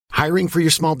Hiring for your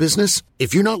small business?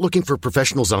 If you're not looking for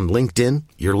professionals on LinkedIn,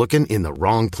 you're looking in the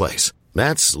wrong place.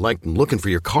 That's like looking for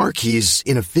your car keys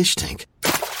in a fish tank.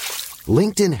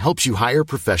 LinkedIn helps you hire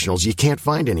professionals you can't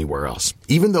find anywhere else,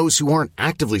 even those who aren't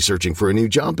actively searching for a new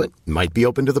job but might be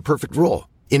open to the perfect role.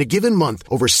 In a given month,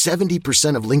 over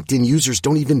 70% of LinkedIn users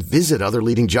don't even visit other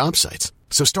leading job sites.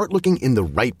 So start looking in the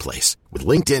right place. With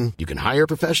LinkedIn, you can hire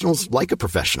professionals like a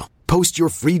professional. Post your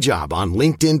free job on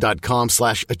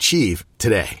linkedin.com/achieve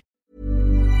today.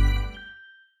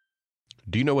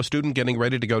 Do you know a student getting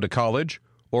ready to go to college?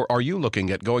 Or are you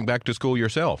looking at going back to school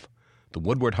yourself? The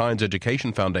Woodward Hines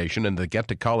Education Foundation and the Get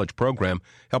to College program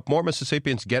help more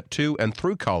Mississippians get to and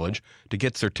through college to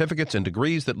get certificates and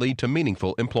degrees that lead to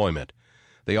meaningful employment.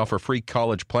 They offer free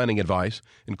college planning advice,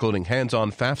 including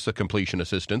hands-on FAFSA completion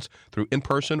assistance through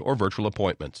in-person or virtual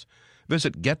appointments.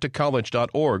 Visit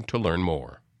gettocollege.org to learn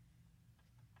more.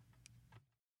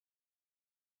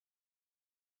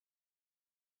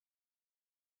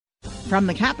 From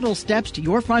the Capitol steps to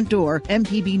your front door,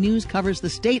 MPB News covers the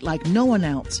state like no one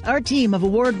else. Our team of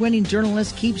award-winning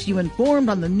journalists keeps you informed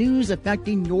on the news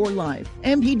affecting your life.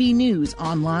 MPB News,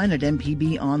 online at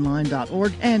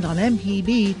mpbonline.org and on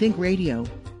MPB Think Radio.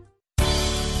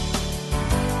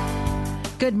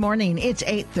 Good morning. It's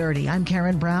 8:30. I'm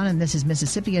Karen Brown, and this is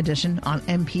Mississippi Edition on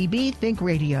MPB Think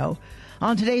Radio.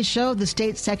 On today's show, the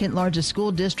state's second-largest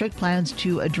school district plans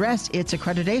to address its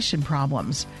accreditation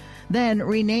problems. Then,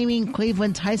 renaming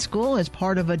Cleveland's high school as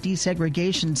part of a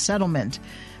desegregation settlement.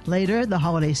 Later, the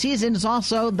holiday season is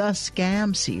also the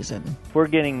scam season. We're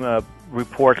getting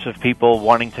reports of people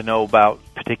wanting to know about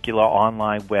particular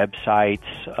online websites.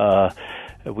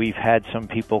 We've had some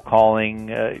people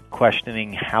calling,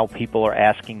 questioning how people are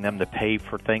asking them to pay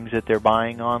for things that they're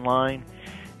buying online.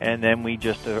 And then we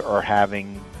just are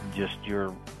having just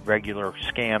your regular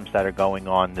scams that are going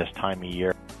on this time of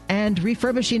year. And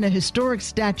refurbishing a historic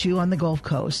statue on the Gulf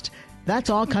Coast. That's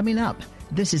all coming up.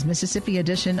 This is Mississippi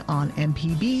Edition on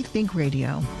MPB Think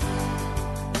Radio.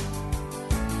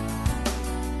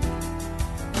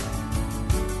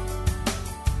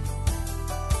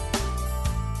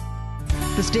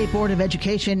 The State Board of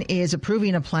Education is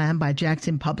approving a plan by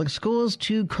Jackson Public Schools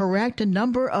to correct a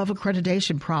number of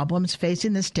accreditation problems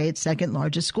facing the state's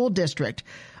second-largest school district.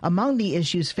 Among the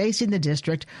issues facing the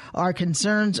district are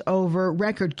concerns over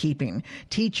record-keeping,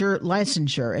 teacher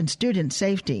licensure, and student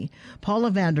safety. Paula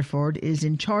Vanderford is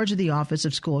in charge of the Office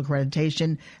of School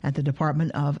Accreditation at the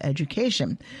Department of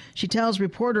Education. She tells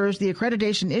reporters the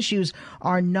accreditation issues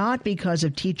are not because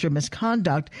of teacher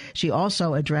misconduct. She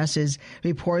also addresses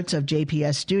reports of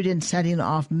JPS students setting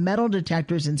off metal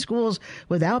detectors in schools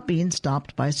without being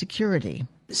stopped by security.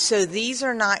 So these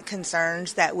are not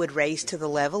concerns that would raise to the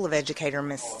level of educator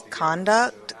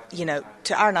misconduct,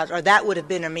 to our knowledge, or that would have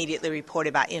been immediately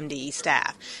reported by MDE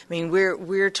staff. I mean,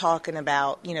 we're talking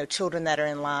about, children that are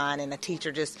in line and a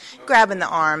teacher just grabbing the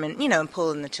arm and, and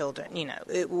pulling the children.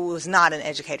 It was not an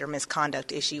educator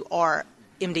misconduct issue, or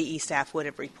MDE staff would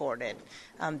have reported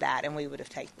that, and we would have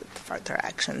taken further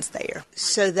actions there.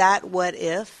 So that what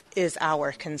if is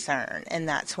our concern, and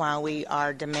that's why we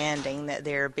are demanding that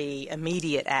there be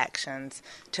immediate actions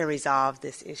to resolve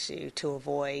this issue to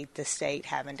avoid the state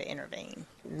having to intervene.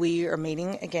 We are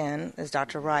meeting again, as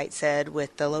Dr. Wright said,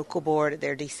 with the local board at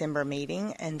their December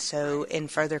meeting, and so in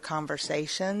further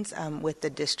conversations with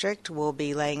the district, we'll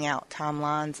be laying out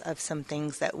timelines of some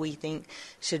things that we think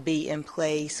should be in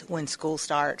place when school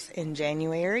starts in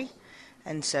January.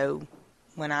 And so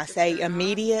when I say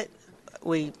immediate,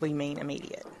 we mean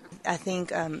immediate. I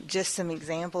think just some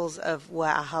examples of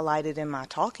what I highlighted in my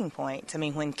talking points. I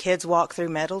mean, when kids walk through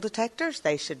metal detectors,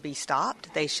 they should be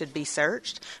stopped. They should be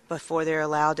searched before they're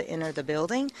allowed to enter the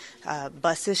building.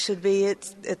 Buses should be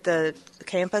at the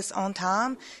campus on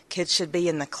time. Kids should be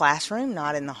in the classroom,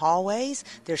 not in the hallways.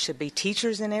 There should be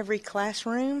teachers in every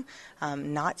classroom,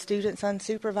 not students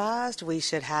unsupervised. We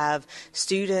should have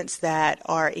students that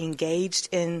are engaged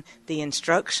in the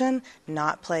instruction,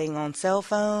 not playing on cell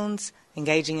phones,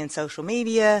 engaging in social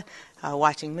media,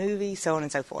 watching movies, so on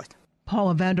and so forth.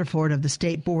 Paula Vanderford of the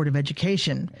State Board of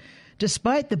Education.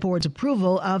 Despite the board's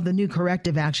approval of the new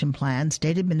corrective action plan,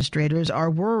 state administrators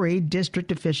are worried district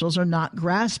officials are not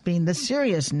grasping the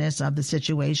seriousness of the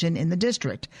situation in the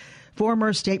district.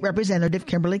 Former State Representative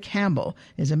Kimberly Campbell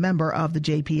is a member of the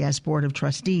JPS Board of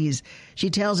Trustees. She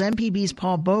tells MPB's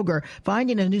Paul Boger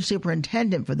finding a new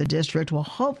superintendent for the district will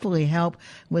hopefully help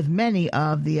with many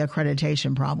of the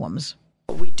accreditation problems.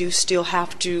 We do still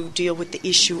have to deal with the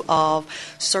issue of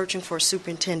searching for a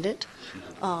superintendent.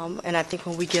 And I think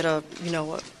when we get a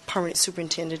permanent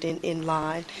superintendent in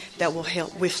line, that will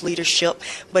help with leadership.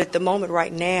 But at the moment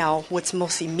right now, what's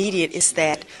most immediate is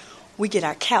that we get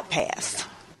our cap passed.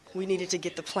 We needed to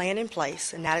get the plan in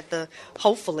place, and now that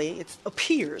hopefully it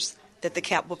appears that the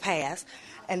cap will pass,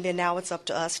 and then now it's up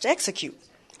to us to execute.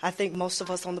 I think most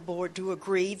of us on the board do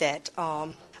agree that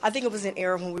I think it was an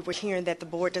error when we were hearing that the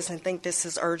board doesn't think this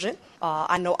is urgent.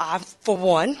 I know I, for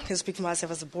one, can speak for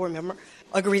myself as a board member,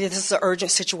 agree that this is an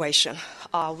urgent situation.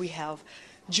 We have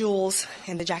Jules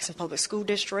in the Jackson Public School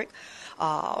District.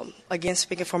 Again,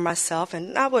 speaking for myself,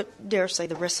 and I would dare say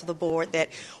the rest of the board, that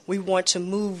we want to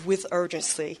move with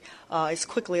urgency as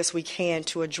quickly as we can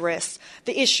to address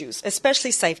the issues, especially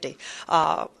safety.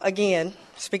 Again,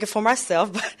 speaking for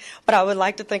myself, but I would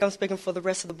like to think I'm speaking for the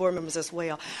rest of the board members as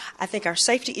well. I think our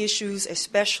safety issues,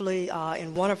 especially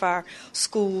in one of our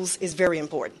schools, is very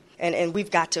important, and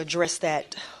we've got to address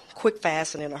that quick,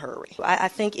 fast, and in a hurry. I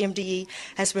think MDE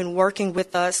has been working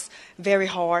with us very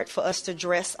hard for us to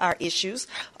address our issues.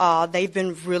 They've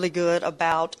been really good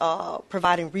about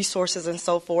providing resources and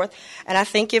so forth. And I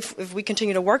think if we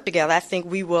continue to work together, I think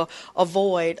we will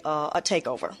avoid a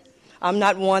takeover. I'm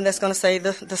not one that's going to say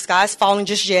the sky's falling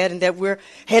just yet and that we're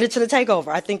headed to the takeover.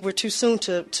 I think we're too soon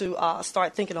to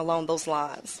start thinking along those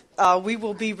lines. We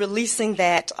will be releasing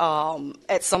that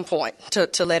at some point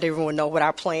to let everyone know what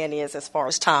our plan is as far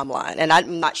as timeline. And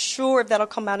I'm not sure if that'll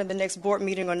come out in the next board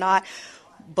meeting or not,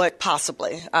 but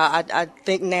possibly. I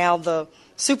think now the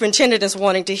superintendent is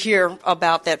wanting to hear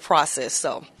about that process.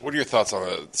 So, what are your thoughts on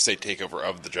the state takeover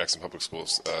of the Jackson Public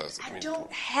Schools? I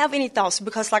don't have any thoughts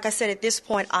because, like I said, at this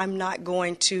point, I'm not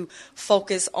going to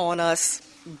focus on us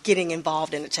getting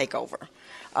involved in the takeover.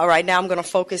 Right now I'm going to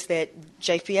focus that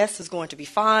JPS is going to be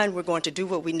fine. We're going to do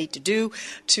what we need to do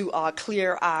to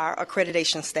clear our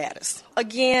accreditation status.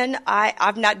 Again,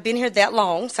 I've not been here that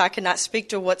long, so I cannot speak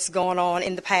to what's going on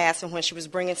in the past and when she was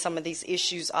bringing some of these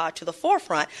issues to the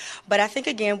forefront. But I think,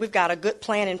 again, we've got a good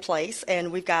plan in place,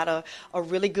 and we've got a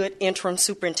really good interim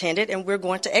superintendent, and we're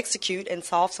going to execute and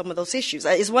solve some of those issues.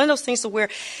 It's one of those things where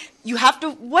you have to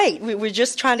wait. We're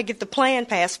just trying to get the plan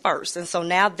passed first. And so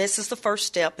now this is the first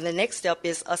step, and the next step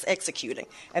is us executing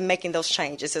and making those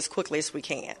changes as quickly as we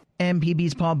can.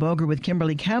 MPB's Paul Boger with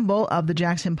Kimberly Campbell of the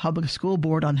Jackson Public School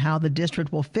Board on how the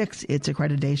district will fix its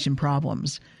accreditation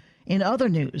problems. In other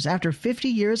news, after 50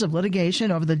 years of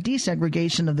litigation over the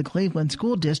desegregation of the Cleveland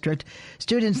School District,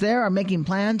 students there are making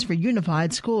plans for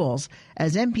unified schools.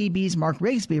 As MPB's Mark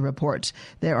Rigsby reports,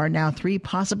 there are now 3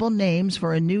 possible names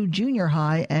for a new junior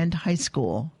high and high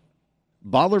school.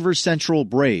 Bolivar Central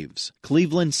Braves,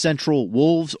 Cleveland Central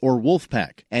Wolves or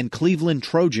Wolfpack, and Cleveland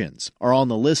Trojans are on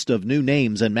the list of new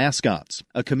names and mascots.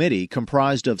 A committee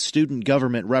comprised of student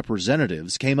government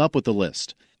representatives came up with the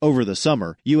list. Over the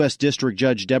summer, U.S. District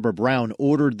Judge Deborah Brown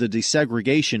ordered the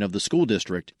desegregation of the school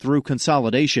district through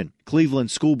consolidation.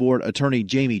 Cleveland School Board Attorney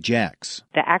Jamie Jacks.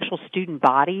 The actual student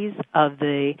bodies of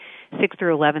the 6th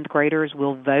through 11th graders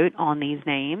will vote on these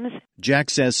names.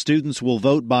 Jacks says students will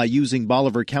vote by using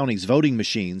Bolivar County's voting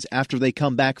machines after they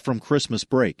come back from Christmas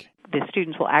break. The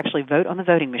students will actually vote on the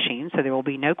voting machine, so there will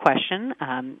be no question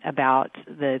about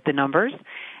the numbers.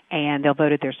 And they'll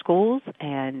vote at their schools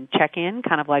and check in,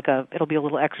 kind of like it'll be a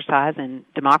little exercise in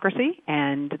democracy,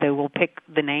 and they will pick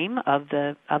the name of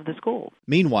the school.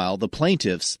 Meanwhile, the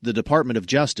plaintiffs, the Department of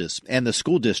Justice, and the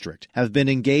school district have been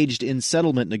engaged in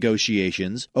settlement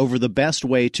negotiations over the best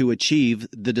way to achieve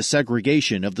the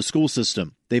desegregation of the school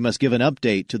system. They must give an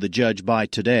update to the judge by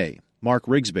today. Mark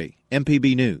Rigsby,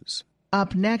 MPB News.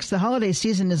 Up next, the holiday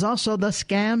season is also the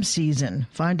scam season.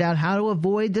 Find out how to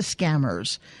avoid the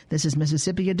scammers. This is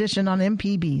Mississippi Edition on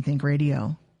MPB Think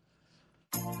Radio.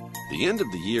 The end of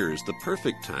the year is the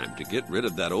perfect time to get rid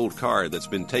of that old car that's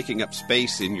been taking up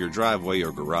space in your driveway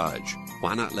or garage.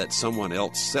 Why not let someone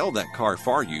else sell that car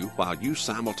for you while you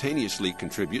simultaneously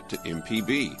contribute to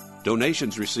MPB?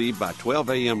 Donations received by 12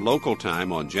 a.m. local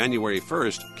time on January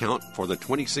 1st count for the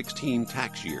 2016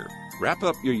 tax year. Wrap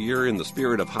up your year in the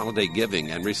spirit of holiday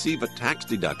giving and receive a tax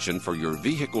deduction for your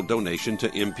vehicle donation to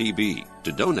MPB.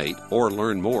 To donate or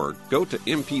learn more, go to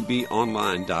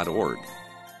mpbonline.org.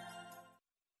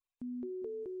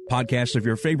 Podcasts of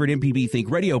your favorite MPB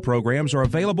Think Radio programs are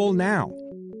available now.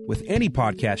 With any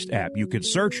podcast app, you can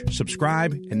search,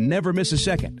 subscribe, and never miss a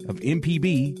second of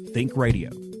MPB Think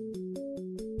Radio.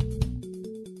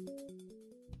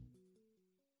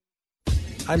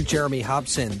 I'm Jeremy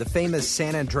Hobson. The famous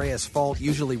San Andreas Fault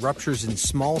usually ruptures in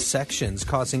small sections,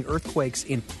 causing earthquakes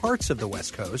in parts of the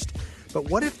West Coast. But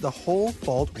what if the whole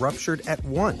fault ruptured at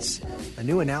once? A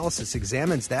new analysis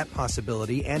examines that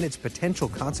possibility and its potential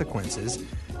consequences.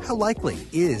 How likely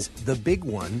is the big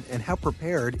one, and how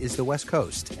prepared is the West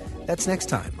Coast? That's next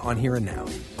time on Here and Now.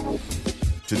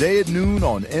 Today at noon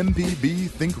on MPB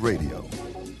Think Radio.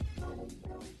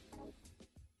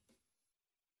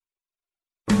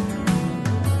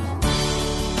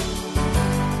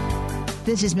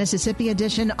 This is Mississippi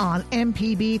Edition on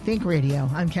MPB Think Radio.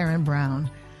 I'm Karen Brown.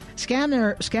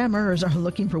 Scammers are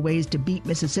looking for ways to beat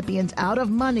Mississippians out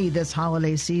of money this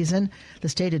holiday season. The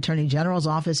state attorney general's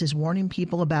office is warning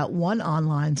people about one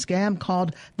online scam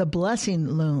called the Blessing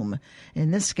Loom.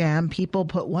 In this scam, people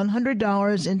put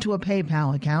 $100 into a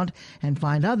PayPal account and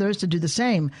find others to do the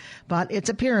same. But it's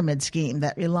a pyramid scheme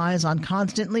that relies on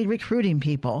constantly recruiting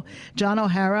people. John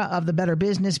O'Hara of the Better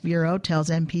Business Bureau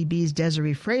tells MPB's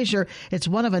Desiree Frazier it's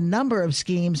one of a number of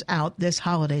schemes out this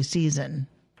holiday season.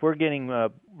 We're getting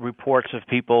reports of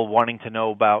people wanting to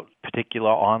know about particular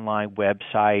online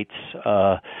websites.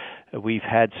 We've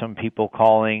had some people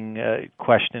calling,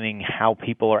 questioning how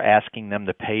people are asking them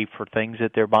to pay for things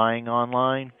that they're buying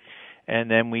online. And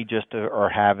then we just are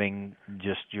having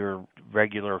just your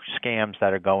regular scams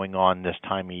that are going on this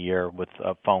time of year with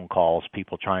phone calls,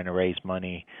 people trying to raise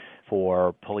money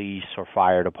for police or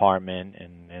fire department,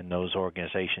 and those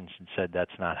organizations said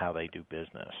that's not how they do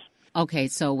business. Okay,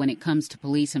 so when it comes to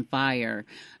police and fire,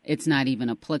 it's not even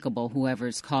applicable.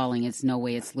 Whoever's calling, it's no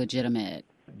way it's legitimate.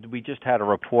 We just had a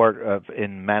report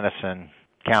in Madison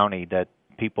County that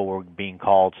people were being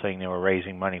called saying they were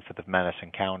raising money for the Madison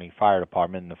County Fire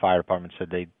Department, and the fire department said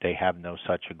they have no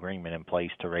such agreement in place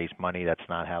to raise money. That's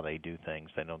not how they do things.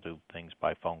 They don't do things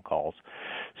by phone calls.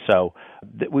 So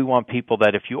we want people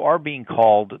that if you are being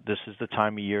called, this is the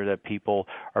time of year that people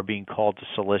are being called to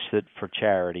solicit for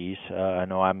charities. I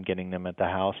know I'm getting them at the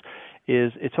house.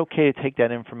 It's okay to take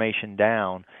that information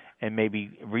down and maybe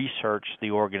research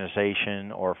the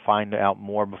organization or find out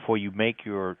more before you make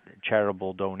your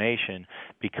charitable donation,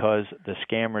 because the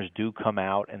scammers do come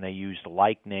out and they use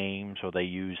like names or they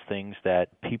use things that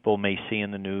people may see in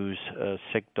the news,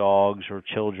 sick dogs or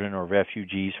children or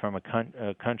refugees from a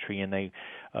country, and they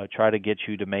try to get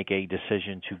you to make a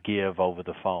decision to give over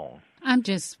the phone. I'm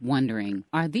just wondering,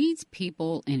 are these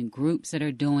people in groups that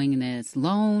are doing this,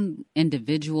 lone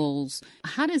individuals?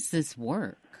 How does this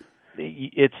work?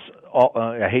 It's all,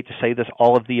 I hate to say this,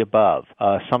 all of the above.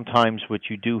 Sometimes what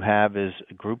you do have is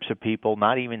groups of people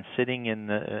not even sitting in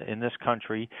this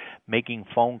country, making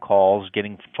phone calls,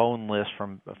 getting phone lists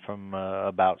from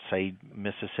about, say,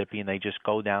 Mississippi, and they just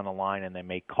go down the line and they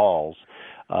make calls.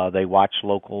 They watch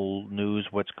local news,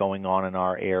 what's going on in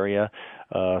our area.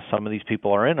 Some of these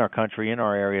people are in our country, in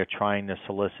our area, trying to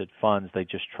solicit funds. They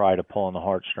just try to pull on the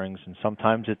heartstrings, and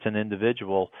sometimes it's an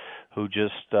individual who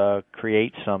just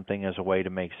creates something as a way to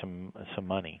make some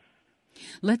money.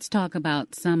 Let's talk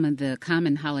about some of the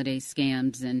common holiday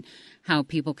scams and how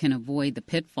people can avoid the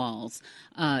pitfalls.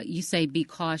 You say be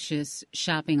cautious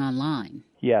shopping online.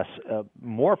 Yes,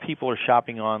 more people are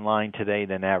shopping online today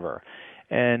than ever.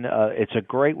 And it's a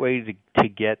great way to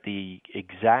get the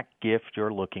exact gift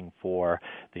you're looking for,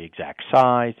 the exact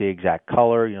size, the exact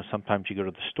color. You know, sometimes you go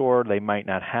to the store, they might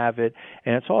not have it.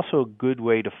 And it's also a good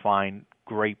way to find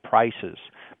great prices.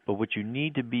 But what you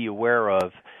need to be aware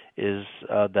of is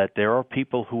that there are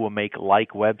people who will make like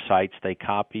websites. They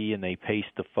copy and they paste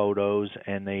the photos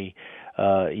and they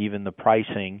even the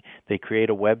pricing. They create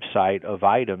a website of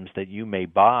items that you may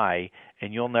buy,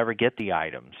 and you'll never get the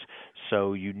items.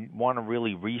 So you want to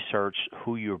really research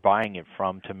who you're buying it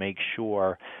from to make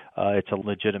sure it's a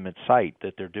legitimate site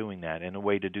that they're doing that. And the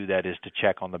way to do that is to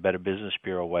check on the Better Business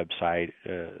Bureau website,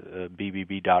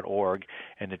 bbb.org,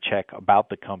 and to check about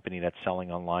the company that's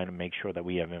selling online and make sure that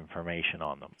we have information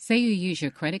on them. Say you use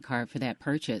your credit card for that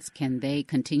purchase. Can they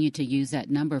continue to use that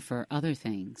number for other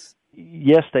things?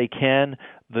 Yes, they can.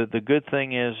 The good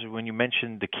thing is when you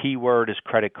mentioned the key word is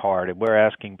credit card, and we're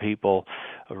asking people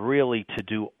really to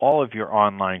do all of your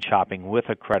online shopping with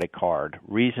a credit card.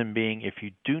 Reason being, if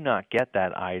you do not get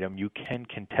that item, you can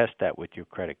contest that with your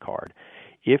credit card.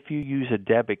 If you use a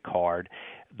debit card,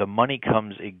 the money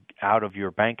comes out of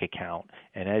your bank account,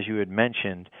 and as you had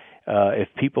mentioned, if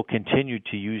people continue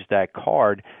to use that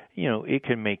card, you know, it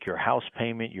can make your house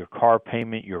payment, your car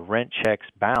payment, your rent checks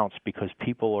bounce because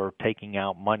people are taking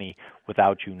out money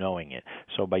without you knowing it.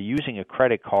 So by using a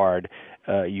credit card,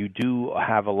 you do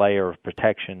have a layer of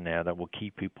protection there that will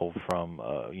keep people from,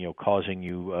 causing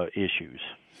you issues.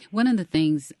 One of the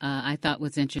things I thought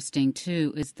was interesting,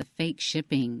 too, is the fake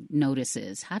shipping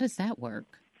notices. How does that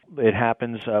work? It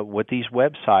happens with these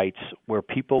websites where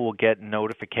people will get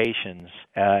notifications,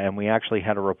 and we actually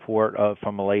had a report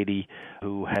from a lady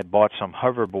who had bought some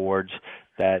hoverboards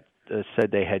that said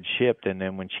they had shipped, and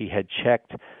then when she had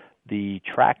checked the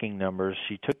tracking numbers,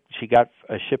 she got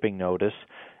a shipping notice,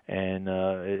 and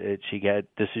she got,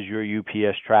 this is your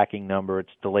UPS tracking number, it's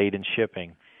delayed in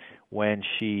shipping. When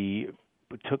she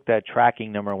took that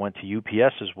tracking number and went to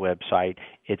UPS's website,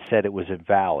 it said it was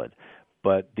invalid.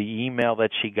 but the email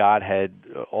that she got had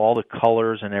all the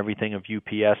colors and everything of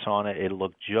UPS on it. It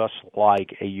looked just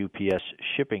like a UPS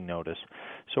shipping notice.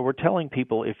 So we're telling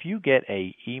people, if you get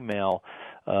a email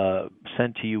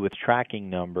sent to you with tracking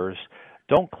numbers,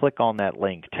 don't click on that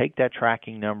link. Take that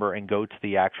tracking number and go to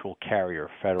the actual carrier,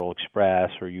 Federal Express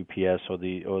or UPS or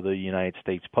the United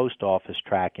States Post Office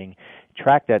tracking.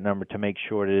 Track that number to make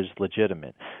sure it is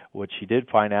legitimate. What she did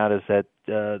find out is that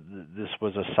this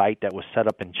was a site that was set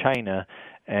up in China,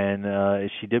 and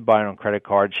she did buy it on credit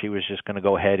card. She was just going to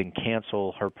go ahead and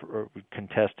cancel her,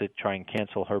 contest it, try and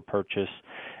cancel her purchase,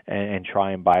 and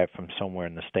try and buy it from somewhere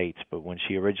in the States. But when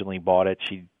she originally bought it,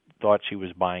 she thought she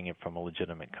was buying it from a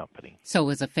legitimate company. So it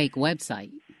was a fake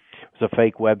website. It was a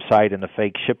fake website and a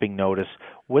fake shipping notice.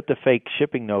 What the fake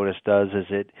shipping notice does is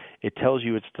it tells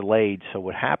you it's delayed. So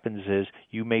what happens is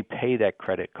you may pay that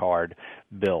credit card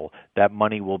bill. That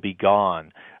money will be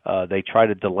gone. They try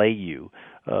to delay you.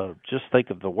 Just think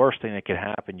of the worst thing that could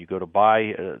happen. You go to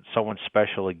buy someone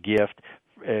special a gift.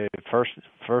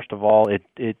 First of all,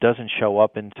 it doesn't show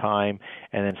up in time,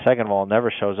 and then second of all, it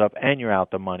never shows up, and you're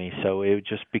out the money. So it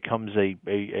just becomes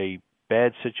a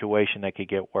bad situation that could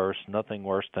get worse. Nothing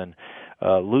worse than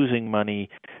losing money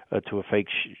to a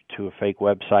fake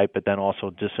website, but then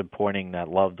also disappointing that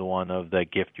loved one of the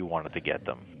gift you wanted to get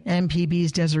them.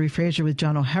 MPB's Desiree Frazier with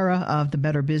John O'Hara of the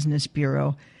Better Business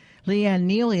Bureau. Leanne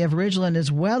Neely of Ridgeland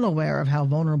is well aware of how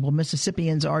vulnerable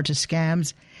Mississippians are to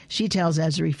scams. She tells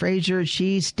Desiree Frazier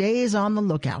she stays on the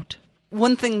lookout.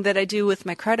 One thing that I do with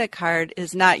my credit card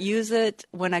is not use it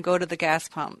when I go to the gas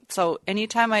pump. So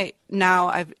anytime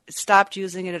I've stopped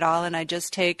using it at all, and I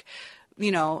just take,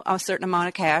 a certain amount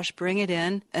of cash, bring it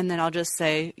in, and then I'll just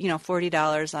say,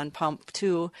 $40 on pump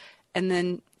 2, and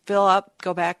then fill up,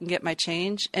 go back and get my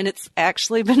change. And it's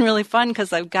actually been really fun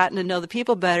because I've gotten to know the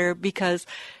people better, because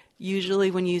usually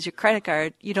when you use your credit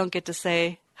card, you don't get to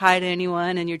say hi to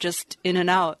anyone and you're just in and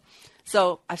out.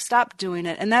 So I've stopped doing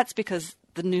it, and that's because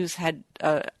the news had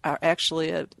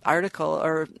actually an article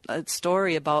or a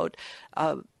story about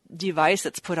a device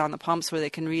that's put on the pumps where they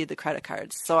can read the credit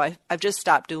cards. So I've just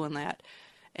stopped doing that.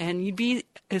 And you'd be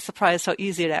surprised how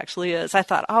easy it actually is. I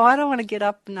thought, I don't want to get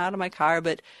up and out of my car,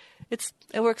 but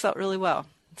it works out really well.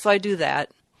 So I do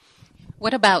that.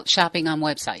 What about shopping on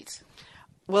websites?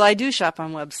 Well, I do shop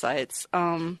on websites,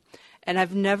 and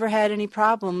I've never had any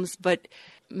problems, but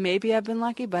maybe I've been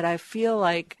lucky, but I feel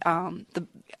like I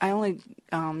only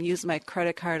use my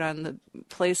credit card on the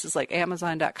places like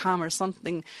Amazon.com or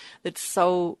something that's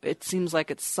it seems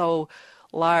like it's so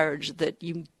large that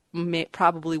you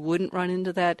probably wouldn't run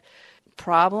into that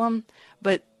problem.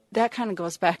 But that kind of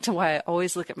goes back to why I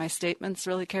always look at my statements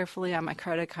really carefully on my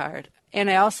credit card. And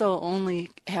I also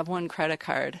only have one credit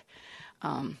card,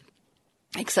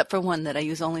 except for one that I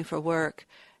use only for work.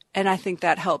 And I think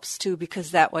that helps, too,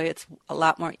 because that way it's a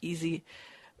lot more easy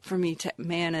for me to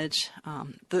manage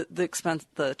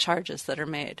the charges that are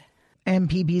made.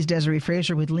 MPB's Desiree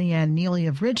Frazier with Leanne Neely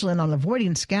of Ridgeland on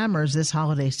avoiding scammers this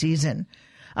holiday season.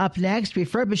 Up next,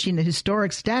 refurbishing a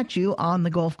historic statue on the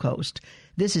Gulf Coast.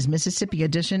 This is Mississippi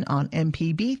Edition on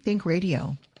MPB Think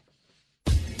Radio.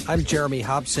 I'm Jeremy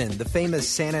Hobson. The famous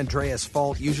San Andreas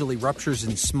Fault usually ruptures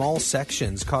in small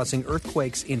sections, causing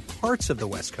earthquakes in parts of the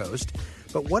West Coast.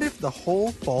 But what if the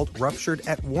whole fault ruptured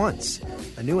at once?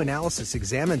 A new analysis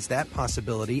examines that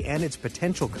possibility and its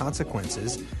potential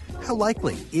consequences. How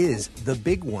likely is the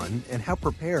big one, and how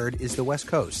prepared is the West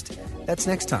Coast? That's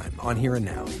next time on Here and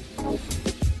Now.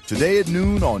 Today at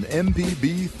noon on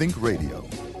MPB Think Radio.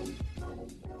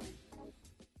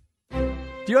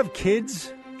 Do you have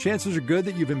kids? Chances are good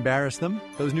that you've embarrassed them.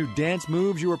 Those new dance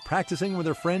moves you were practicing when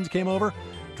their friends came over,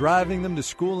 driving them to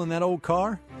school in that old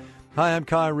car. Hi, I'm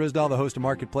Kai Risdahl, the host of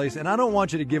Marketplace, and I don't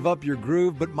want you to give up your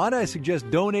groove, but might I suggest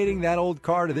donating that old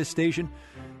car to this station?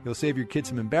 You'll save your kids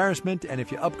some embarrassment, and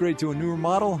if you upgrade to a newer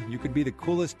model, you could be the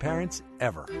coolest parents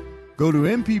ever. Go to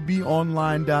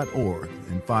mpbonline.org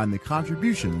and find the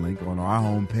contribution link on our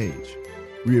homepage.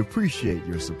 We appreciate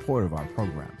your support of our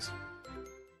programs.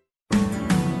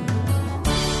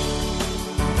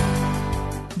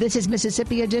 This is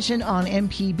Mississippi Edition on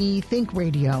MPB Think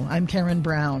Radio. I'm Karen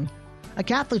Brown. A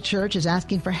Catholic church is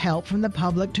asking for help from the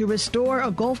public to restore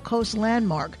a Gulf Coast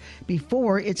landmark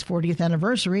before its 40th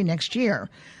anniversary next year.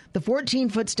 The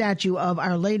 14-foot statue of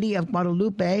Our Lady of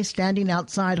Guadalupe, standing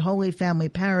outside Holy Family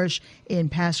Parish in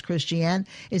Pass Christian,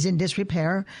 is in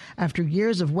disrepair after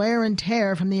years of wear and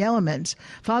tear from the elements.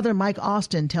 Father Mike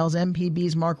Austin tells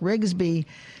MPB's Mark Rigsby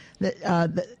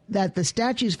that the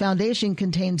statue's foundation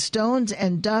contains stones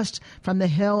and dust from the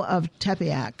hill of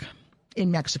Tepeyac in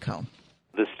Mexico.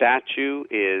 The statue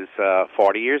is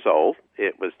 40 years old.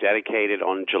 It was dedicated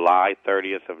on July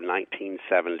 30th of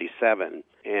 1977.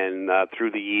 And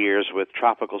through the years with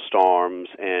tropical storms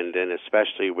and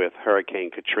especially with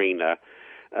Hurricane Katrina,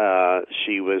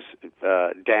 she was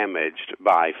damaged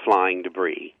by flying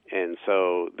debris. And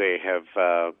so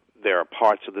there are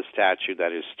parts of the statue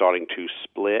that is starting to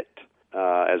split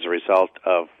as a result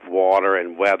of water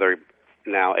and weather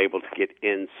now able to get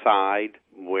inside,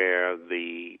 where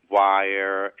the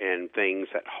wire and things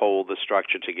that hold the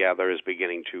structure together is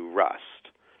beginning to rust.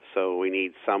 So we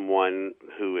need someone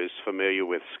who is familiar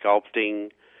with sculpting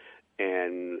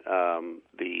and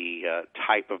the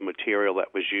type of material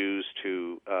that was used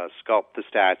to sculpt the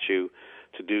statue,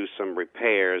 to do some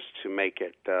repairs to make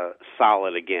it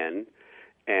solid again,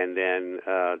 and then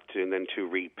to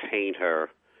repaint her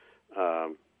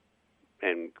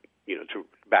and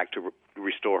to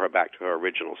restore her back to her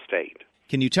original state.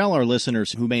 Can you tell our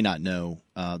listeners who may not know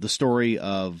the story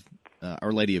of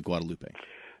Our Lady of Guadalupe?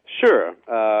 Sure.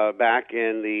 Back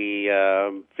in the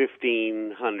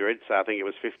 1500s, I think it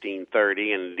was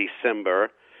 1530, in December,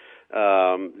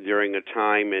 during a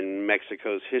time in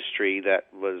Mexico's history that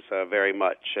was very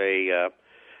much a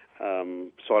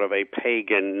sort of a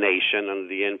pagan nation under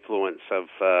the influence of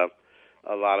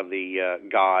a lot of the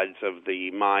gods of the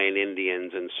Mayan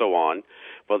Indians and so on.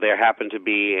 Well, there happened to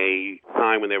be a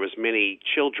time when there was many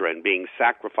children being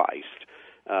sacrificed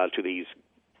to these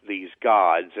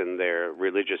gods and their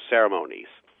religious ceremonies.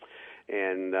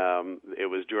 And it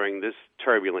was during this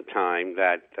turbulent time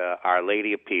that Our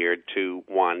Lady appeared to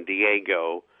Juan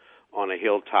Diego on a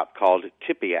hilltop called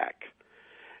Tepeyac.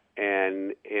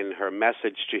 And in her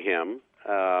message to him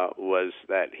was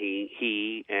that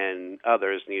he and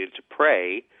others needed to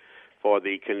pray for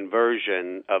the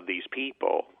conversion of these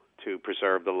people to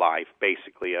preserve the life,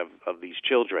 basically, of these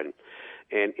children.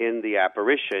 And in the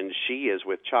apparition, she is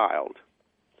with child.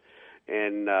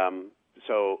 And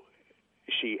so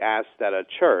she asked that a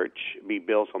church be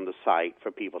built on the site for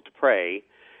people to pray,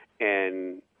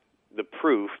 and the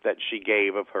proof that she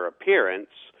gave of her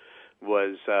appearance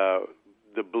was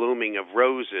the blooming of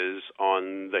roses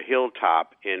on the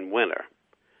hilltop in winter.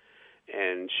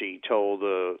 And she told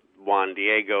Juan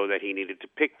Diego that he needed to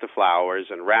pick the flowers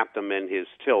and wrap them in his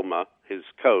tilma, his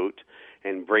coat,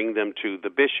 and bring them to the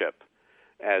bishop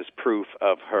as proof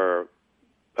of her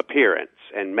appearance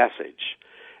and message.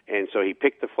 And so he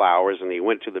picked the flowers and he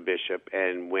went to the bishop,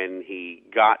 and when he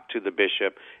got to the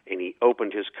bishop and he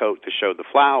opened his coat to show the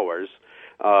flowers,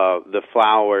 the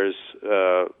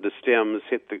stems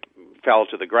fell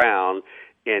to the ground,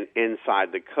 and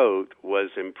inside the coat was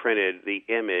imprinted the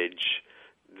image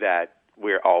that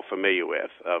we're all familiar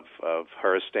with of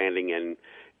her standing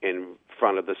in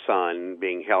front of the sun,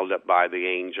 being held up by the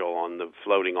angel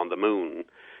floating on the moon,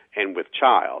 and with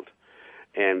child.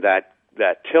 And that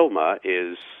tilma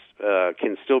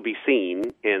can still be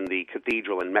seen in the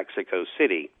cathedral in Mexico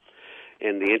City.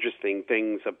 And the interesting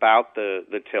things about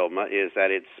the tilma is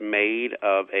that it's made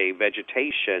of a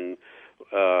vegetation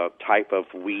type of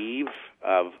weave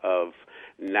of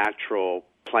natural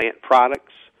plant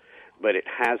products, but it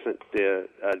hasn't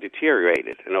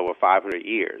deteriorated in over 500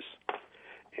 years.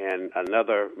 And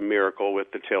another miracle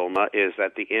with the tilma is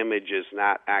that the image is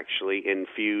not actually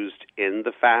infused in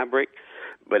the fabric,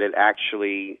 but it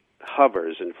actually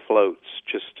hovers and floats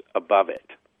just above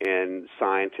it. And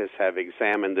scientists have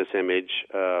examined this image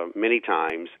many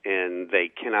times, and they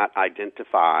cannot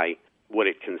identify what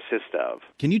it consists of.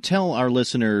 Can you tell our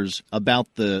listeners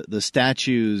about the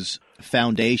statue's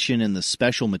foundation and the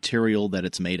special material that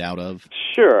it's made out of?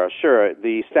 Sure.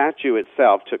 The statue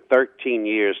itself took 13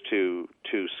 years to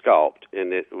sculpt,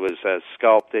 and it was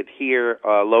sculpted here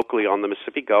locally on the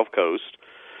Mississippi Gulf Coast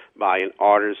by an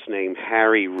artist named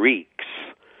Harry Reeks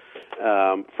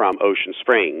from Ocean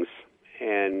Springs.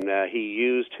 And he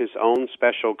used his own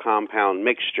special compound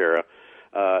mixture.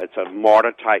 It's a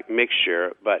mortar-type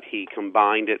mixture, but he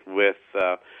combined it with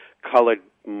colored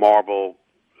marble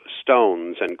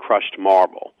stones and crushed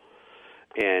marble.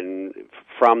 And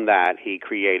from that, he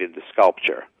created the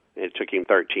sculpture. It took him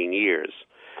 13 years.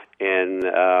 And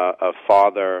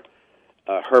Father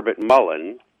Herbert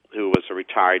Mullen, who was a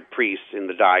retired priest in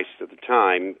the diocese at the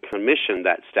time, commissioned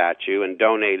that statue and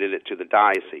donated it to the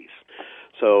diocese.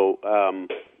 So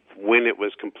when it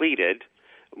was completed,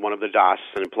 one of the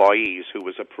diocesan employees, who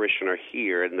was a parishioner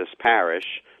here in this parish,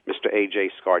 Mr.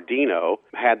 A.J. Scardino,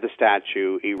 had the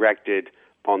statue erected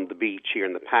on the beach here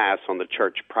in the pass on the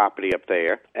church property up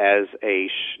there as a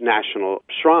national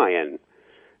shrine.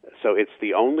 So it's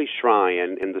the only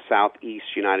shrine in the southeast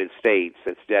United States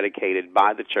that's dedicated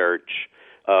by the Church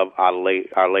of Our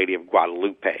Lady of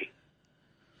Guadalupe.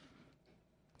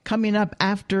 Coming up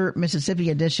after Mississippi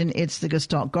Edition, it's the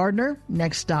Gestalt Gardener,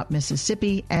 Next Stop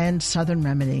Mississippi, and Southern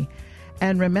Remedy.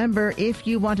 And remember, if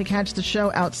you want to catch the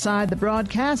show outside the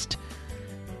broadcast,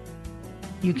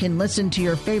 you can listen to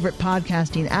your favorite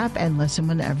podcasting app and listen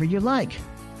whenever you like.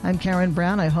 I'm Karen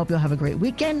Brown. I hope you'll have a great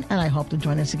weekend, and I hope to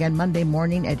join us again Monday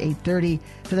morning at 8:30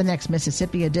 for the next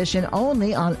Mississippi Edition,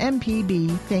 only on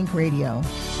MPB Think Radio.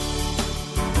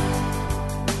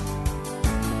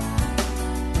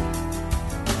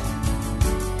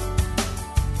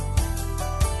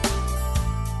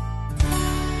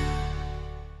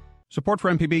 Support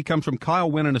for MPB comes from Kyle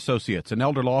Wynn & Associates, an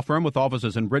elder law firm with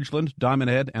offices in Bridgeland, Diamond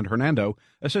Head, and Hernando,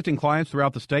 assisting clients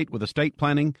throughout the state with estate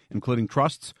planning, including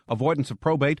trusts, avoidance of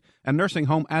probate, and nursing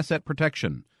home asset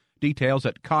protection. Details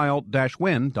at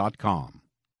kyle-wynn.com.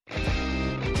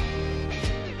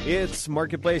 It's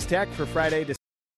Marketplace Tech for Friday,